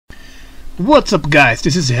What's up guys,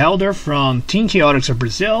 this is Helder from Team Chaotix of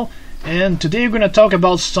Brazil, and today we're gonna talk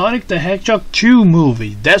about Sonic the Hedgehog 2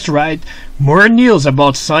 movie. That's right, more news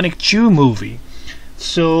about Sonic 2 movie.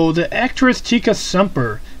 So the actress Tika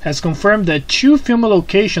Sumpter has confirmed that 2 film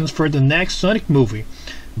locations for the next Sonic movie,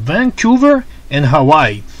 Vancouver and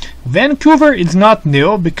Hawaii. Vancouver is not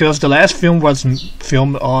new because the last film was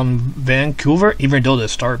filmed on Vancouver, even though the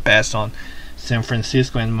story passed on San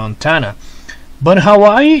Francisco and Montana. But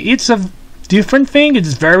Hawaii, it's a different thing.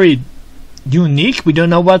 It's very unique. We don't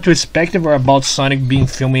know what to expect about Sonic being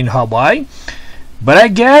filmed in Hawaii, but I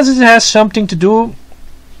guess it has something to do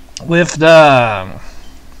with the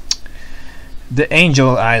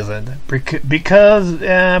Angel Island, because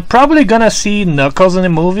probably gonna see Knuckles in the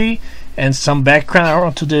movie and some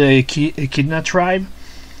background to the Echidna tribe,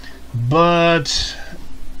 but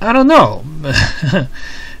I don't know.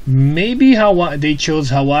 Maybe they chose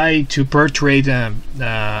Hawaii to portray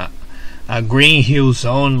a Green Hill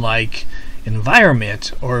Zone like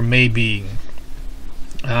environment, or maybe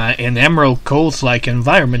an Emerald Coast like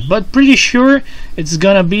environment, but pretty sure it's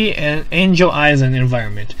gonna be an Angel Island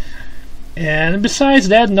environment. And besides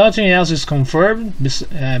that, nothing else is confirmed.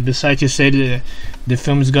 Besides, you say the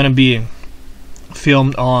film is gonna be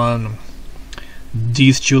filmed on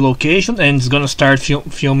these 2 locations, and it's gonna start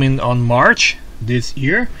filming on March this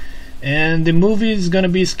year, and the movie is gonna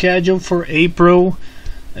be scheduled for April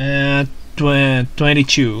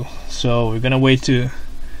 22. So we're gonna wait a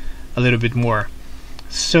little bit more.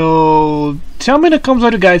 So tell me in the comments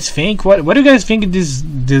what you guys think. What do you guys think this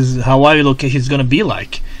Hawaii location is gonna be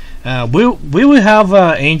like? Will we have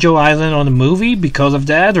Angel Island on the movie because of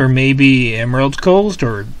that, or maybe Emerald Coast,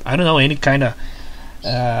 or I don't know, any kind of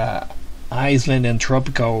island and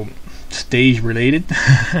tropical stage related?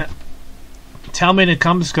 Tell me in the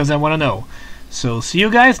comments because I want to know. So see you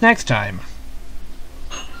guys next time.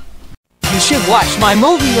 You should watch my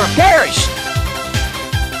movie or perish!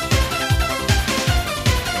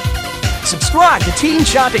 Subscribe to Team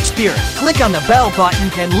Chaotix Spirit, click on the bell button,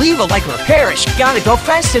 and leave a like or perish. Gotta go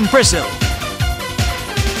fast in Brazil!